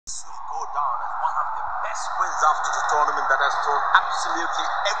down as one of the best wins after the tournament that has thrown absolutely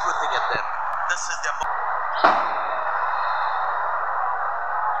everything at them. This is their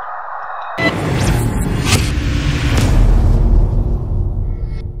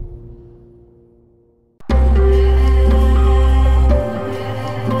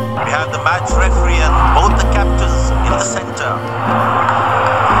We have the match referee and both the captains in the center.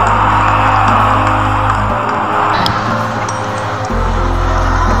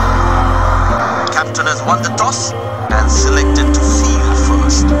 Captain has won the toss and selected to field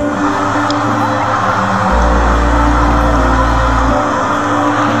first.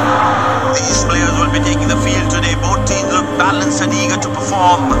 These players will be taking the field today. Both teams look balanced and eager to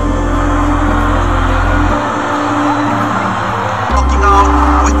perform. Walking out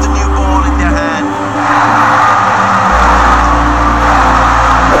with the new ball in their hand.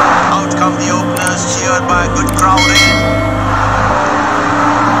 Out come the openers, cheered by a good crowd in.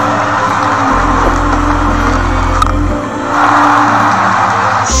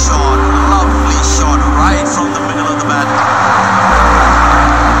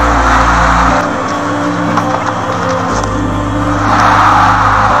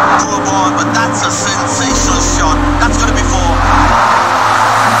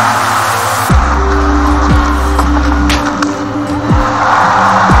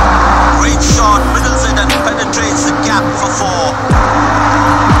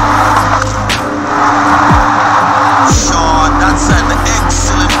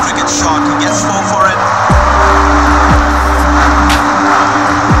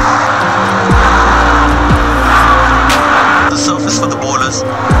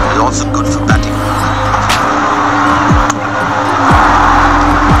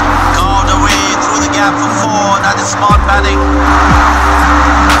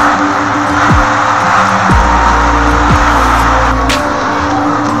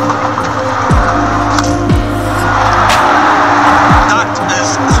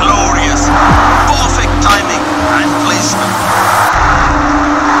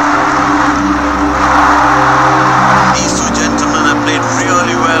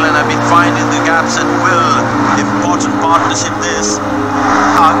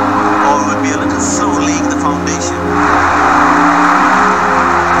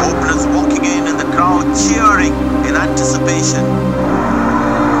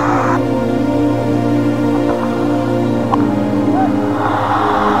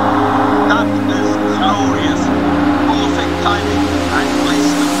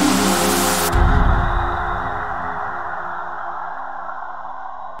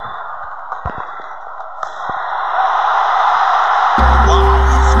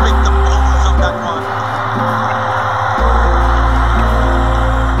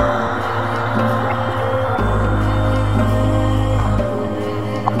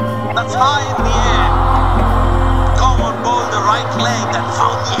 High in the air. Come on, bowl the right leg that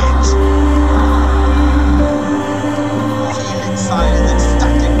found the edge.